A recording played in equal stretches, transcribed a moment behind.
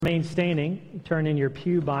remain standing, turn in your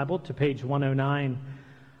pew Bible to page 109.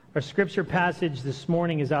 Our scripture passage this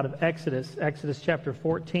morning is out of Exodus chapter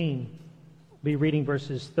 14. We'll be reading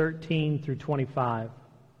verses 13 through 25.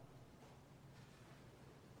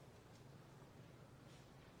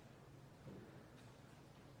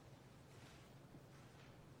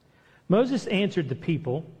 Moses answered the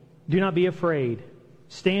people, "Do not be afraid.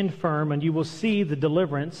 Stand firm, and you will see the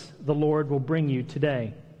deliverance the Lord will bring you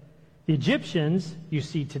today. The Egyptians you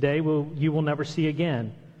see today you will never see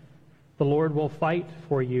again. The Lord will fight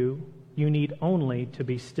for you. You need only to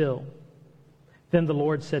be still." Then the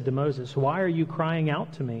Lord said to Moses, "Why are you crying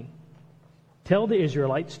out to me? Tell the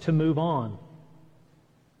Israelites to move on.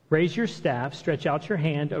 Raise your staff, stretch out your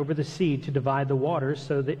hand over the sea to divide the waters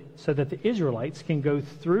so that the Israelites can go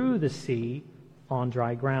through the sea on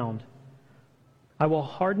dry ground. I will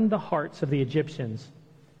harden the hearts of the Egyptians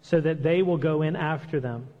so that they will go in after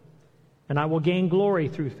them. And I will gain glory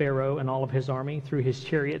through Pharaoh and all of his army, through his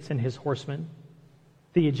chariots and his horsemen.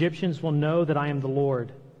 The Egyptians will know that I am the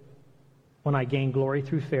Lord when I gain glory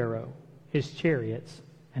through Pharaoh, his chariots,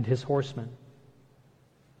 and his horsemen."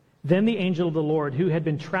 Then the angel of the Lord, who had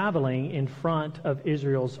been traveling in front of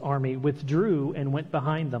Israel's army, withdrew and went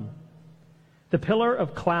behind them. The pillar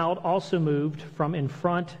of cloud also moved from in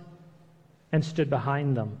front and stood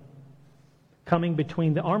behind them, coming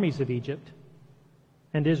between the armies of Egypt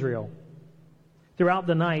and Israel. Throughout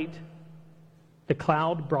the night, the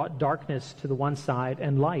cloud brought darkness to the one side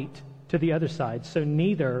and light to the other side, so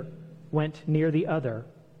neither went near the other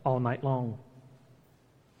all night long.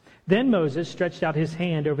 Then Moses stretched out his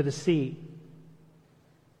hand over the sea,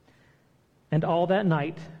 and all that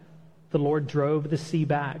night the Lord drove the sea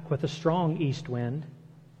back with a strong east wind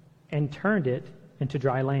and turned it into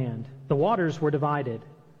dry land. The waters were divided,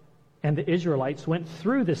 and the Israelites went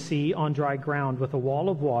through the sea on dry ground with a wall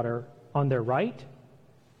of water on their right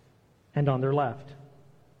and on their left.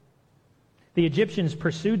 The Egyptians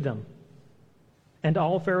pursued them, and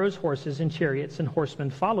all Pharaoh's horses and chariots and horsemen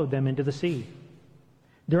followed them into the sea.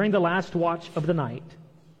 During the last watch of the night,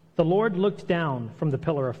 the Lord looked down from the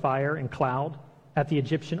pillar of fire and cloud at the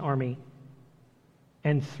Egyptian army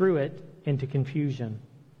and threw it into confusion.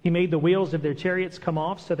 He made the wheels of their chariots come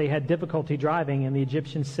off, so they had difficulty driving, and the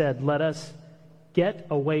Egyptians said, "Let us get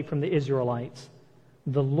away from the Israelites.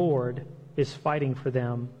 The Lord is fighting for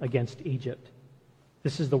them against Egypt."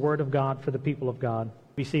 This is the word of God for the people of God.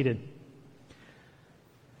 Be seated.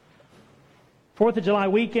 4th of July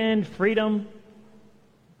weekend, freedom.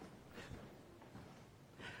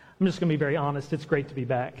 I'm just going to be very honest. It's great to be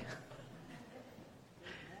back.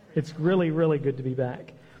 It's really, really good to be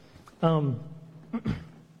back.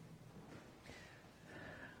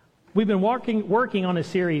 We've been working on a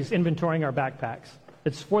series inventorying our backpacks.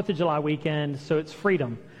 It's 4th of July weekend, so it's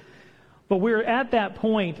freedom. But we're at that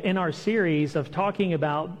point in our series of talking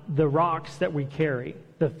about the rocks that we carry,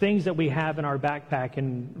 the things that we have in our backpack,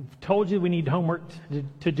 and told you we need homework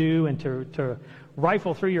to do and to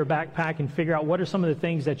rifle through your backpack and figure out what are some of the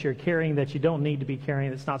things that you're carrying that you don't need to be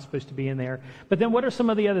carrying, that's not supposed to be in there. But then what are some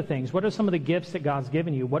of the other things? What are some of the gifts that God's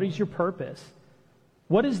given you? What is your purpose?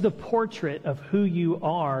 What is the portrait of who you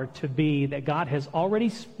are to be that God has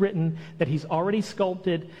already written, that He's already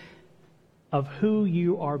sculpted, of who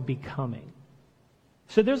you are becoming?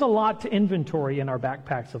 So there's a lot to inventory in our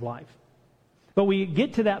backpacks of life. But we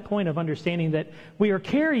get to that point of understanding that we are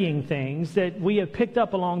carrying things that we have picked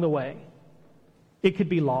up along the way. It could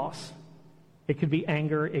be loss. It could be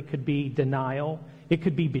anger. It could be denial. It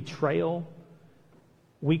could be betrayal.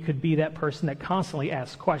 We could be that person that constantly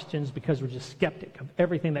asks questions because we're just skeptic of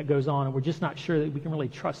everything that goes on, and we're just not sure that we can really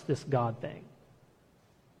trust this God thing.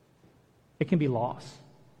 It can be loss,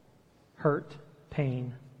 hurt,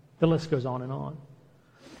 pain. The list goes on and on.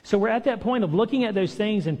 So we're at that point of looking at those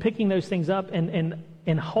things and picking those things up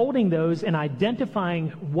and holding those and identifying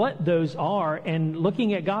what those are and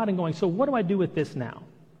looking at God and going, so what do I do with this now?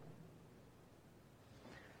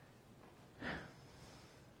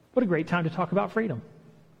 What a great time to talk about freedom.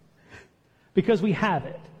 Because we have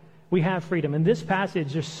it. We have freedom. In this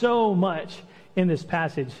passage, there's so much in this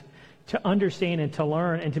passage to understand and to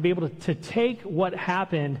learn and to be able to take what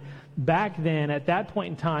happened back then at that point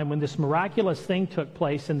in time when this miraculous thing took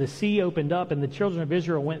place and the sea opened up and the children of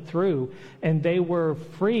Israel went through and they were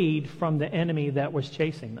freed from the enemy that was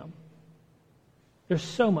chasing them. There's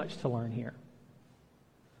so much to learn here.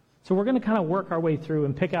 So we're going to kind of work our way through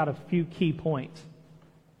and pick out a few key points.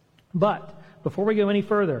 But before we go any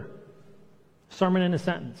further, sermon in a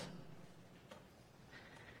sentence.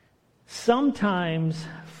 Sometimes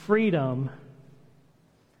freedom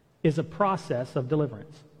is a process of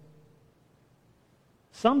deliverance.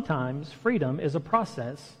 Sometimes freedom is a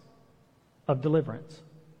process of deliverance.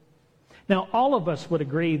 Now, all of us would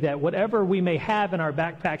agree that whatever we may have in our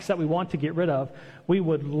backpacks that we want to get rid of, we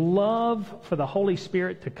would love for the Holy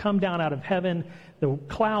Spirit to come down out of heaven, the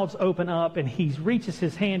clouds open up, and He reaches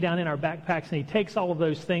His hand down in our backpacks, and He takes all of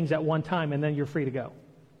those things at one time, and then you're free to go.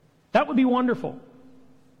 That would be wonderful.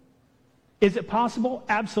 Is it possible?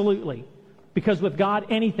 Absolutely. Because with God,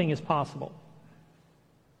 anything is possible.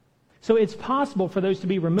 So it's possible for those to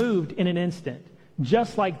be removed in an instant,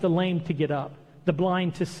 just like the lame to get up, the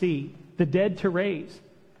blind to see, the dead to raise.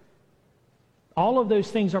 All of those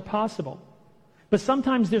things are possible. But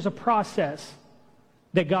sometimes there's a process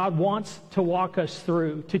that God wants to walk us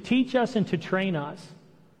through, to teach us and to train us,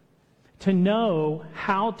 to know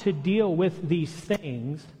how to deal with these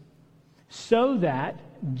things so that,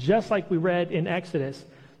 just like we read in Exodus,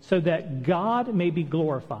 so that God may be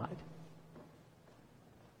glorified.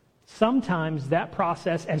 Sometimes that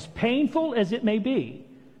process, as painful as it may be,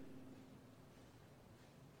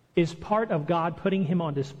 is part of God putting Him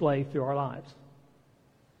on display through our lives.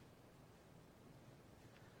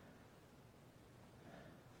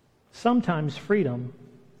 Sometimes freedom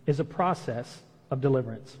is a process of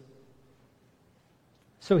deliverance.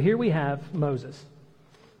 So here we have Moses.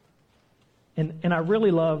 And I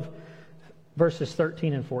really love verses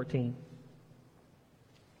 13 and 14.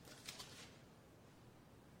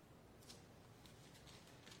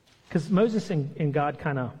 Because Moses and God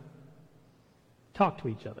kind of talk to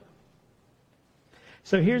each other.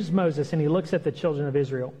 So here's Moses, and he looks at the children of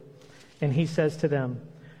Israel, and he says to them,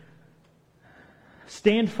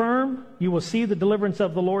 "Stand firm, you will see the deliverance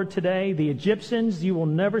of the Lord today. The Egyptians you will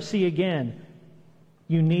never see again.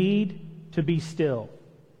 You need to be still."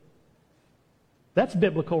 That's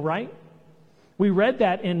biblical, right? We read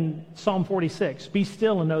that in Psalm 46. Be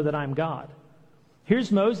still and know that I'm God.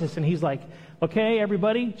 Here's Moses, and he's like, okay,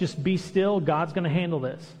 everybody, just be still. God's going to handle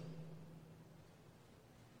this.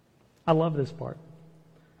 I love this part.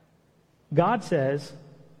 God says,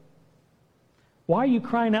 why are you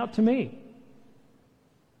crying out to me?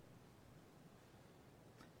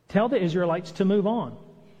 Tell the Israelites to move on.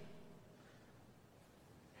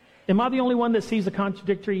 Am I the only one that sees the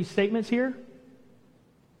contradictory statements here?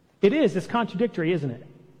 It is. It's contradictory, isn't it?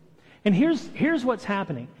 And here's what's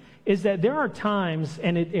happening, is that there are times,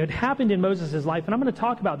 and it happened in Moses' life, and I'm going to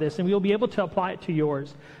talk about this, and we'll be able to apply it to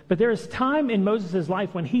yours. But there is time in Moses'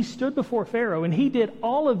 life when he stood before Pharaoh, and he did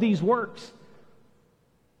all of these works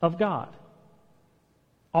of God.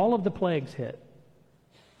 All of the plagues hit.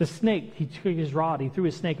 The snake, he took his rod, he threw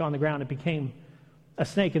his snake on the ground, it became a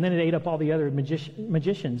snake, and then it ate up all the other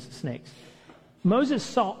magicians' snakes. Moses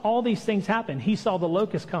saw all these things happen. He saw the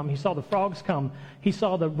locusts come. He saw the frogs come. He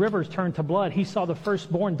saw the rivers turn to blood. He saw the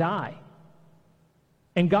firstborn die.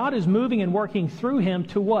 And God is moving and working through him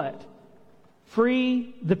to what?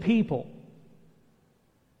 Free the people.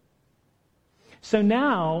 So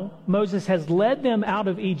now Moses has led them out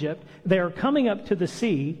of Egypt. They are coming up to the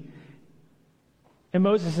sea. And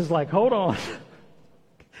Moses is like, hold on.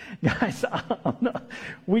 Guys,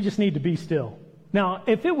 we just need to be still. Now,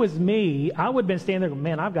 if it was me, I would have been standing there going,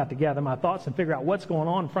 man, I've got to gather my thoughts and figure out what's going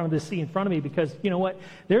on in front of this sea in front of me, because you know what?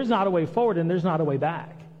 There's not a way forward and there's not a way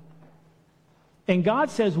back. And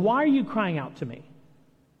God says, why are you crying out to me?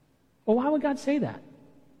 Well, why would God say that?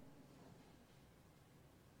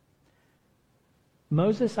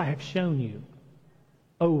 Moses, I have shown you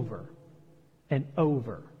over and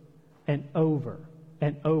over and over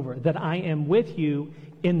and over that I am with you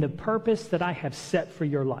in the purpose that I have set for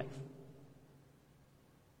your life.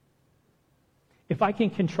 If I can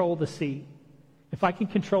control the sea, if I can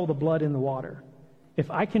control the blood in the water,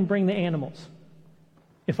 if I can bring the animals,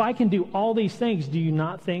 if I can do all these things, do you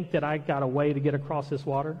not think that I got a way to get across this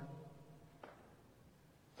water?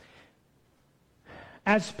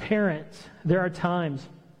 As parents, there are times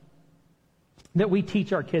that we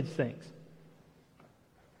teach our kids things.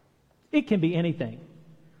 It can be anything.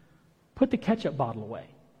 Put the ketchup bottle away.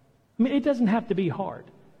 I mean, it doesn't have to be hard.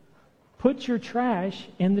 Put your trash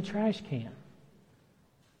in the trash can.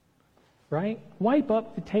 Right? Wipe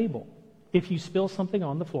up the table. If you spill something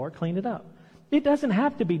on the floor, clean it up. It doesn't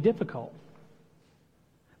have to be difficult.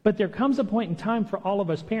 But there comes a point in time for all of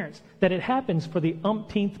us parents that it happens for the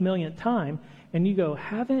umpteenth millionth time, and you go,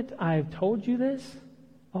 haven't I told you this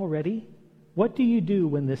already? What do you do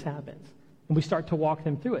when this happens? And we start to walk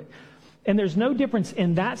them through it. And there's no difference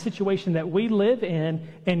in that situation that we live in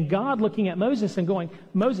and God looking at Moses and going,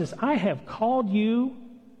 Moses, I have called you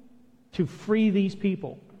to free these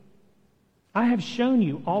people. I have shown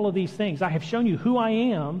you all of these things. I have shown you who I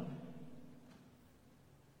am.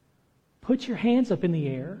 Put your hands up in the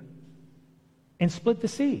air and split the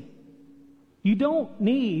sea. You don't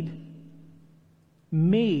need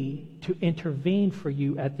me to intervene for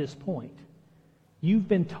you at this point. You've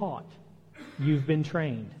been taught. You've been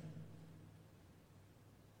trained.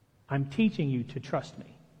 I'm teaching you to trust me.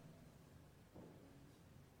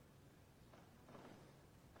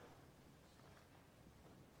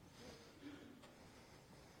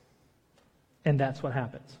 And that's what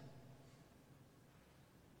happens.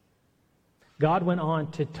 God went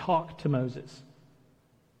on to talk to Moses,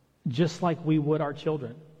 just like we would our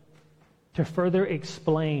children, to further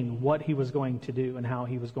explain what he was going to do and how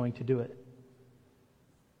he was going to do it.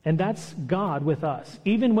 And that's God with us.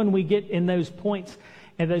 Even when we get in those points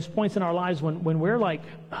in our lives when we're like,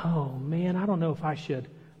 oh man, I don't know if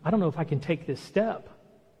I can take this step.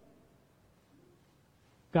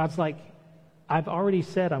 God's like, I've already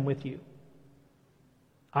said I'm with you.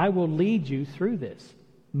 I will lead you through this.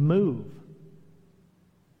 Move.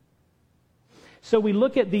 So we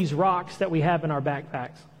look at these rocks that we have in our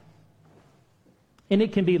backpacks. And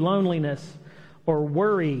it can be loneliness or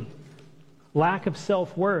worry, lack of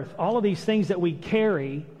self-worth, all of these things that we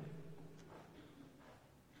carry.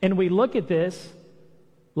 And we look at this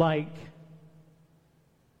like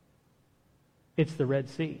it's the Red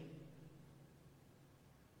Sea.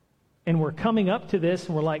 And we're coming up to this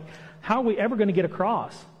and we're like, how are we ever going to get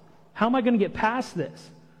across? How am I going to get past this?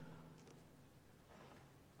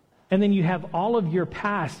 And then you have all of your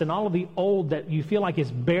past and all of the old that you feel like is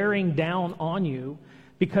bearing down on you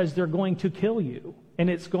because they're going to kill you. And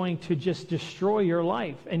it's going to just destroy your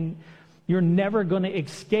life. And you're never going to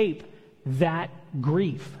escape that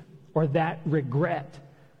grief or that regret.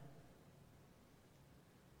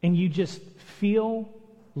 And you just feel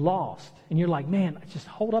lost. And you're like, man, just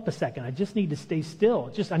hold up a second. I just need to stay still.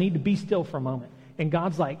 I need to be still for a moment. And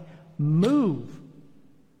God's like, move.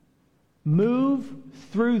 Move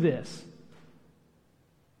through this.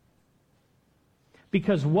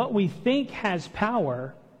 Because what we think has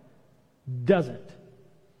power doesn't.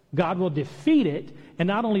 God will defeat it, and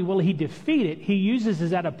not only will he defeat it, he uses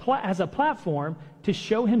it as a platform to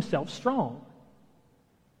show himself strong.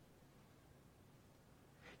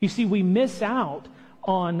 You see, we miss out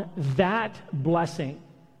on that blessing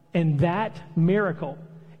and that miracle.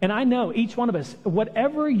 And I know each one of us,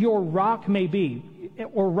 whatever your rock may be,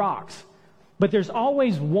 or rocks, but there's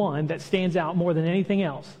always one that stands out more than anything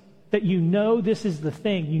else. That you know this is the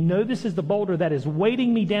thing, you know this is the boulder that is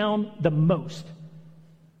weighting me down the most.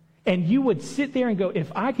 And you would sit there and go,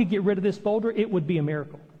 if I could get rid of this boulder, it would be a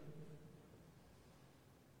miracle.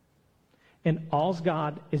 And all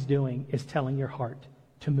God is doing is telling your heart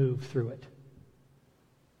to move through it.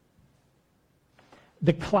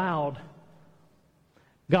 The cloud,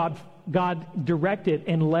 God directed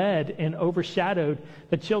and led and overshadowed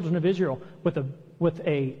the children of Israel with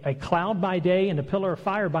a cloud by day and a pillar of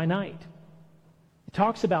fire by night. It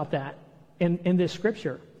talks about that in this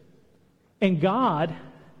scripture. And God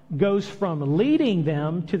goes from leading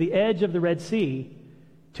them to the edge of the Red Sea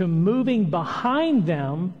to moving behind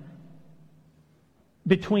them,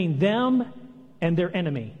 between them and their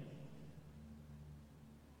enemy.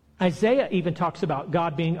 Isaiah even talks about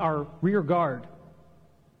God being our rear guard.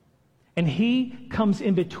 And he comes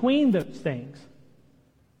in between those things.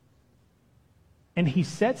 And he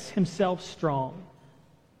sets himself strong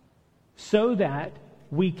so that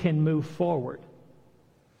we can move forward.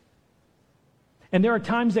 And there are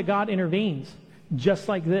times that God intervenes, just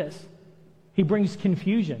like this. He brings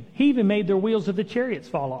confusion. He even made their wheels of the chariots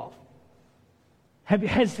fall off.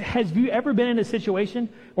 Has you ever been in a situation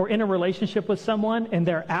or in a relationship with someone and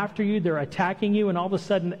they're after you, they're attacking you, and all of a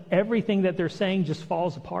sudden everything that they're saying just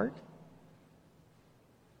falls apart?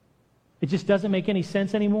 It just doesn't make any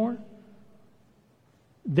sense anymore.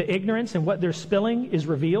 The ignorance and what they're spilling is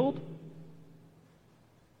revealed.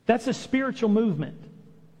 That's a spiritual movement.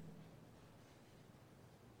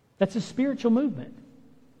 That's a spiritual movement.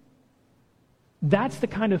 That's the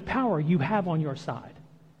kind of power you have on your side.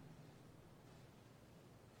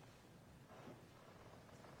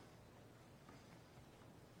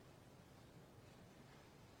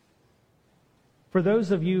 For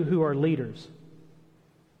those of you who are leaders,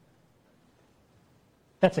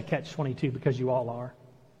 that's a catch-22 because you all are.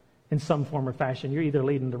 In some form or fashion, you're either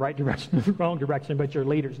leading the right direction or the wrong direction, but you're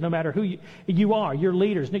leaders. No matter who you are, you're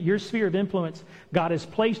leaders. Your sphere of influence, God has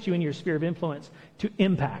placed you in your sphere of influence to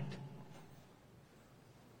impact.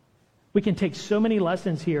 We can take so many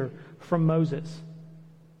lessons here from Moses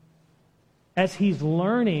as he's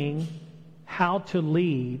learning how to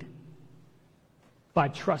lead by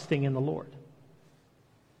trusting in the Lord.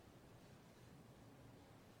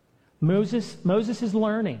 Moses is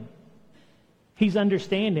learning. He's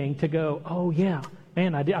understanding to go, oh yeah,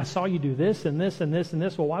 man, I saw you do this and this and this and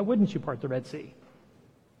this. Well, why wouldn't you part the Red Sea?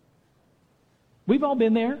 We've all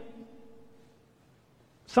been there.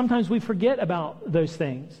 Sometimes we forget about those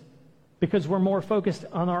things because we're more focused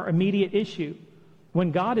on our immediate issue.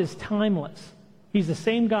 When God is timeless, He's the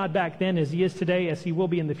same God back then as He is today, as He will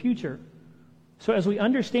be in the future. So as we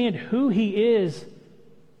understand who He is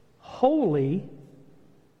holy,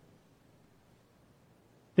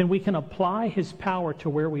 then we can apply His power to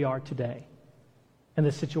where we are today and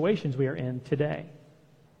the situations we are in today.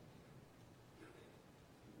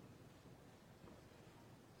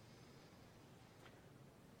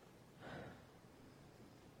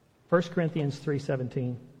 First Corinthians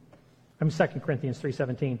 3:17. 2 Corinthians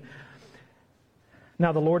 3:17.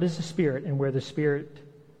 Now the Lord is the Spirit, and where the Spirit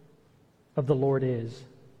of the Lord is,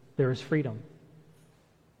 there is freedom.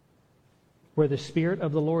 Where the Spirit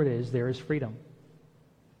of the Lord is, there is freedom.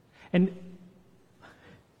 And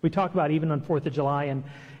we talk about even on 4th of July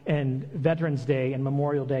and Veterans Day and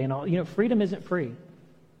Memorial Day and all. You know, freedom isn't free.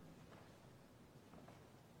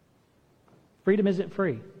 Freedom isn't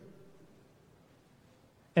free.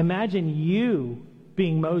 Imagine you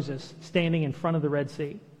being Moses standing in front of the Red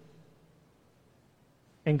Sea.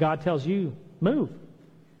 And God tells you, move.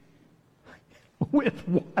 With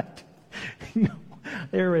what? No,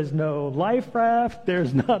 there is no life raft.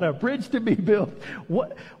 There's not a bridge to be built.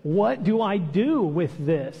 What do I do with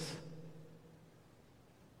this?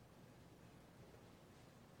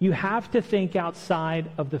 You have to think outside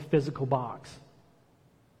of the physical box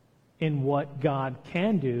in what God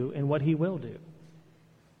can do and what He will do.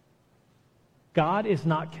 God is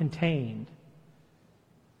not contained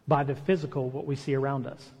by the physical, what we see around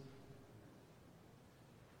us.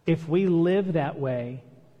 If we live that way,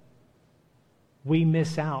 we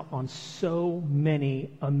miss out on so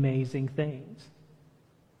many amazing things.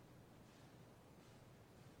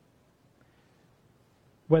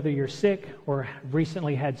 Whether you're sick or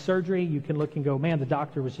recently had surgery, you can look and go, man, the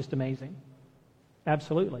doctor was just amazing.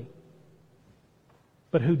 Absolutely.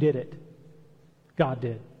 But who did it? God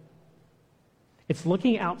did. It's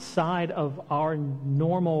looking outside of our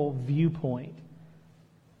normal viewpoint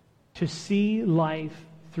to see life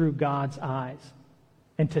through God's eyes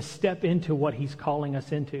and to step into what He's calling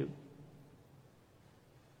us into.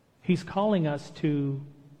 He's calling us to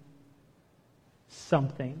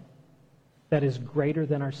something that is greater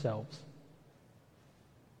than ourselves.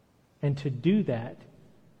 And to do that,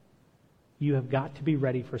 you have got to be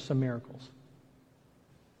ready for some miracles.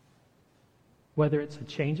 Whether it's a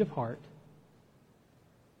change of heart,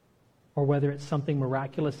 or whether it's something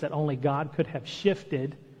miraculous that only God could have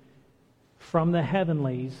shifted from the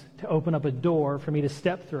heavenlies to open up a door for me to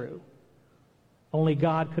step through. Only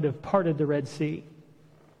God could have parted the Red Sea.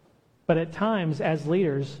 But at times, as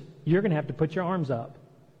leaders, you're going to have to put your arms up.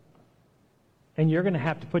 And you're going to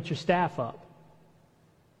have to put your staff up.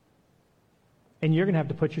 And you're going to have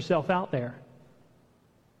to put yourself out there.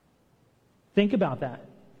 Think about that.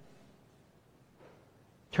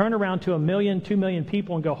 Turn around to 1 million, 2 million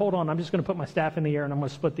people and go, hold on, I'm just going to put my staff in the air and I'm going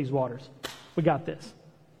to split these waters. We got this.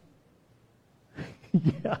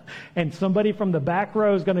 Yeah. And somebody from the back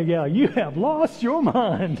row is going to yell, you have lost your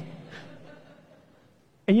mind.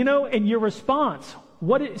 And you know, and your response,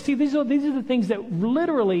 these are the things that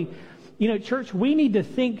literally, you know, church, we need to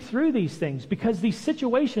think through these things because these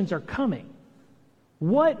situations are coming.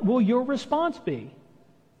 What will your response be?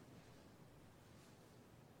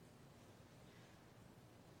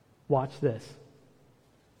 Watch this.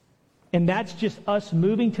 And that's just us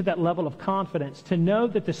moving to that level of confidence to know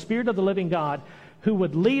that the Spirit of the living God who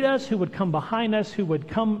would lead us, who would come behind us, who would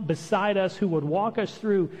come beside us, who would walk us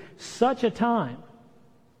through such a time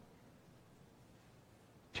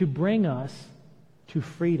to bring us to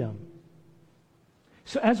freedom.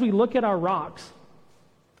 So as we look at our rocks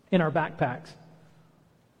in our backpacks,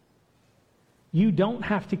 you don't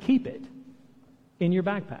have to keep it in your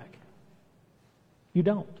backpack. You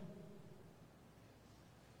don't.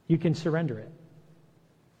 You can surrender it.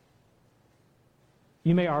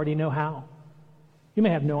 You may already know how. You may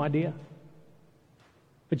have no idea.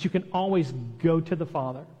 But you can always go to the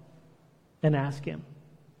Father and ask Him.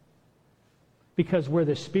 Because where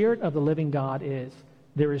the Spirit of the living God is,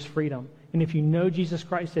 there is freedom. And if you know Jesus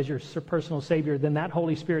Christ as your personal Savior, then that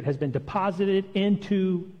Holy Spirit has been deposited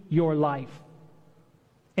into your life.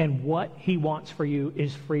 And what He wants for you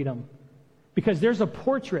is freedom. Because there's a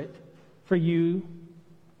portrait for you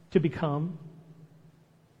to become.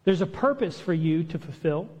 There's a purpose for you to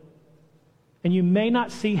fulfill. And you may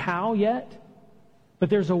not see how yet, but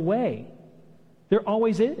there's a way. There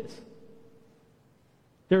always is.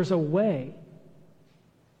 There's a way.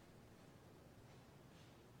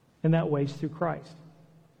 And that way's through Christ.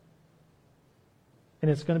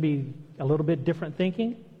 And it's going to be a little bit different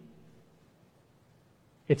thinking.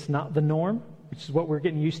 It's not the norm, which is what we're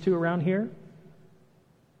getting used to around here.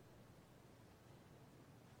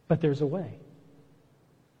 But there's a way.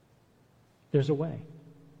 There's a way.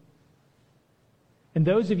 And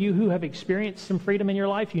those of you who have experienced some freedom in your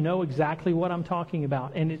life, you know exactly what I'm talking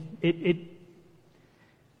about. And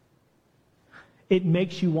it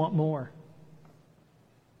makes you want more.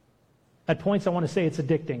 At points, I want to say it's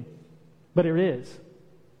addicting, but it is.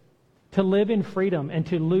 To live in freedom and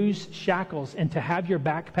to lose shackles and to have your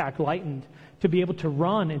backpack lightened, to be able to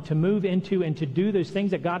run and to move into and to do those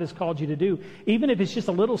things that God has called you to do, even if it's just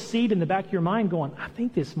a little seed in the back of your mind going, I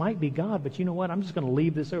think this might be God, but you know what? I'm just going to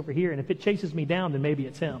leave this over here, and if it chases me down, then maybe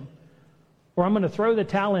it's Him. Or I'm going to throw the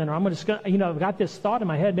towel in, or I'm going to, I've got this thought in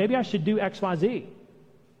my head, maybe I should do X, Y, Z.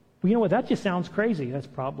 Well, you know what? That just sounds crazy. That's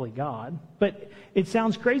probably God. But it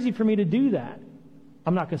sounds crazy for me to do that.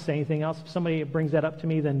 I'm not going to say anything else. If somebody brings that up to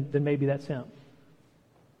me, then maybe that's Him.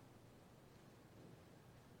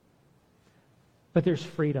 But there's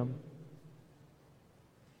freedom.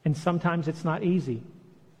 And sometimes it's not easy.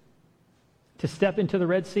 To step into the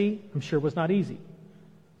Red Sea, I'm sure was not easy.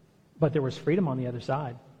 But there was freedom on the other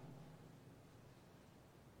side.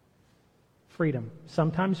 Freedom.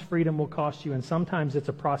 Sometimes freedom will cost you, and sometimes it's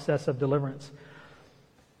a process of deliverance.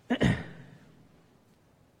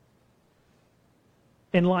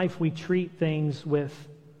 In life, we treat things with,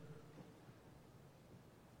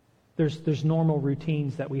 there's normal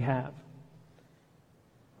routines that we have.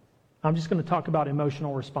 I'm just going to talk about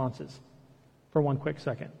emotional responses for one quick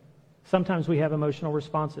second. Sometimes we have emotional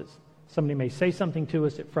responses. Somebody may say something to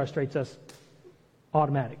us, it frustrates us,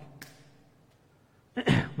 automatic.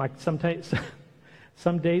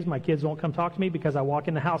 Some days my kids won't come talk to me because I walk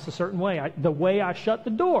in the house a certain way. The way I shut the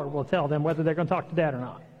door will tell them whether they're going to talk to Dad or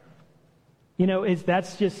not.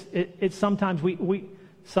 Sometimes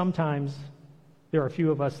sometimes there are a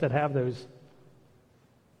few of us that have those.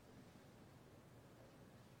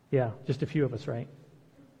 Yeah, just a few of us, right?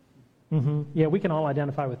 Yeah, we can all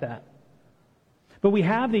identify with that. But we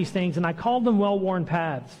have these things, and I call them well-worn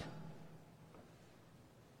paths.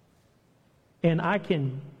 And I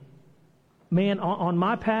can, on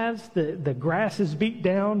my paths, the grass is beat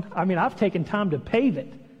down. I mean, I've taken time to pave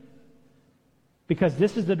it. Because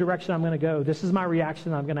this is the direction I'm going to go. This is my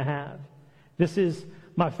reaction I'm going to have. This is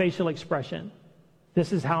my facial expression.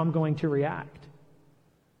 This is how I'm going to react.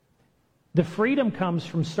 The freedom comes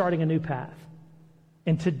from starting a new path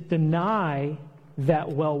and to deny that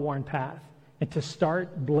well-worn path and to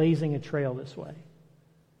start blazing a trail this way.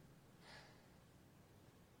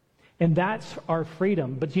 And that's our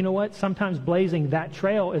freedom. But you know what? Sometimes blazing that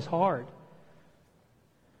trail is hard.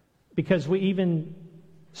 Because we even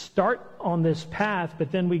start on this path, but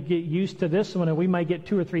then we get used to this one, and we might get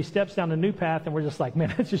 2 or 3 steps down a new path, and we're just like,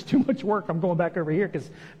 man, that's just too much work. I'm going back over here because,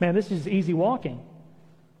 man, this is easy walking.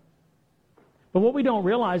 But what we don't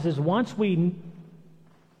realize is once we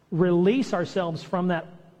release ourselves from that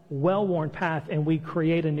well-worn path and we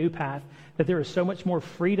create a new path, that there is so much more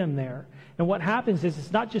freedom there. And what happens is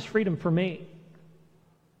it's not just freedom for me,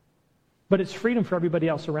 but it's freedom for everybody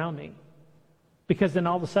else around me. Because then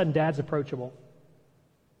all of a sudden, Dad's approachable.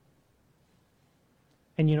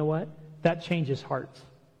 And you know what? That changes hearts.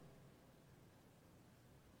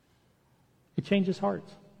 It changes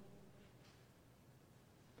hearts.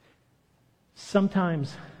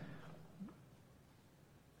 Sometimes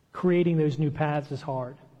creating those new paths is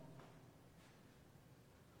hard.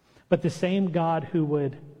 But the same God who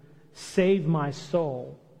would save my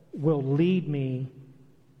soul will lead me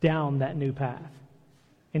down that new path.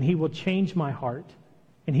 And He will change my heart.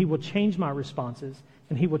 And He will change my responses.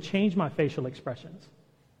 And He will change my facial expressions.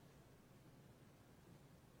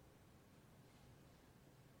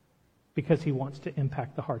 Because He wants to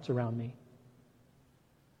impact the hearts around me.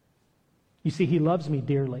 You see, He loves me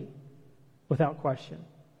dearly, without question.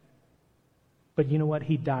 But you know what?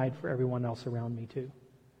 He died for everyone else around me too.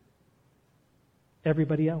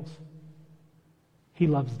 Everybody else. He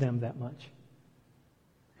loves them that much.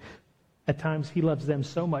 At times, He loves them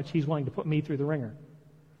so much, He's willing to put me through the ringer.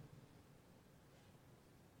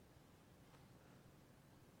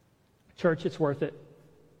 Church, it's worth it.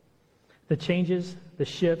 The changes, the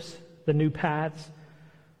shifts, the new paths,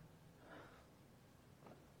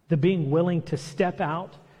 the being willing to step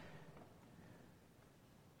out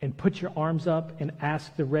and put your arms up and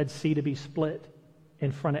ask the Red Sea to be split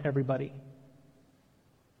in front of everybody.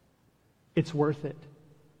 It's worth it.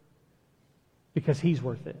 Because He's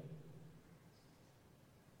worth it.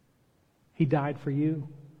 He died for you.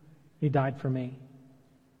 He died for me.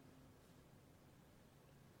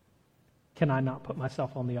 Can I not put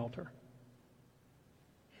myself on the altar?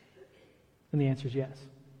 And the answer is yes.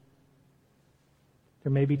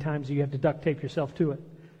 There may be times you have to duct tape yourself to it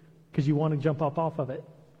because you want to jump up off of it.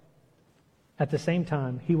 At the same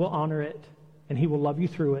time, He will honor it, and He will love you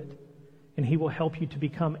through it, and He will help you to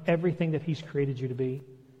become everything that He's created you to be.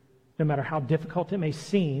 No matter how difficult it may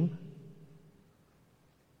seem,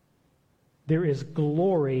 there is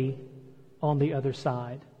glory on the other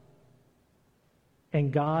side.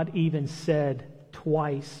 And God even said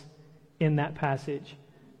twice in that passage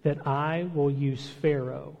that I will use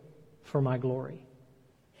Pharaoh for my glory.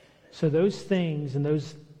 So those things and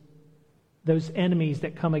those enemies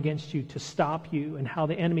that come against you to stop you, and how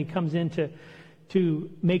the enemy comes in to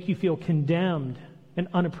make you feel condemned and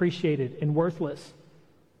unappreciated and worthless,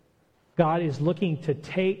 God is looking to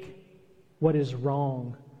take what is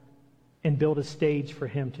wrong and build a stage for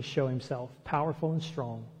Him to show Himself powerful and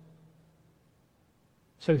strong.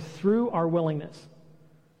 So through our willingness,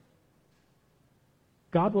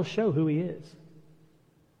 God will show who He is.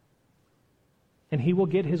 And He will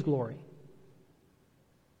get His glory.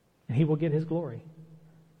 And He will get His glory.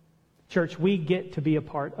 Church, we get to be a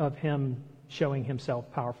part of Him showing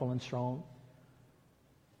Himself powerful and strong.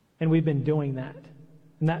 And we've been doing that.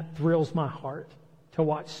 And that thrills my heart to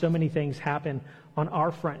watch so many things happen on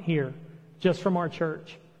our front here, just from our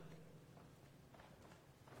church.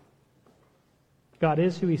 God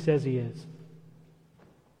is who He says He is.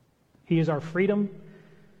 He is our freedom,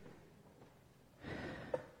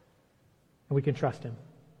 and we can trust Him.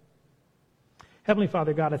 Heavenly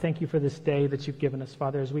Father, God, I thank You for this day that You've given us,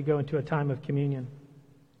 Father, as we go into a time of communion.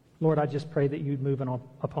 Lord, I just pray that You'd move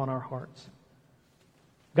upon our hearts.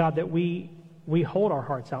 God, that we hold our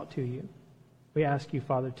hearts out to You. We ask You,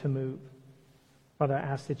 Father, to move. Father, I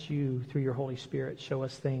ask that You, through Your Holy Spirit, show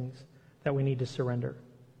us things that we need to surrender.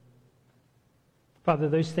 Father,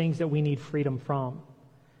 those things that we need freedom from.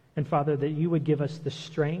 And Father, that You would give us the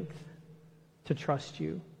strength to trust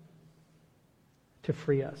You, to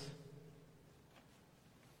free us.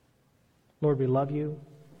 Lord, we love You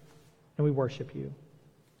and we worship You.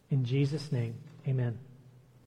 In Jesus' name, amen.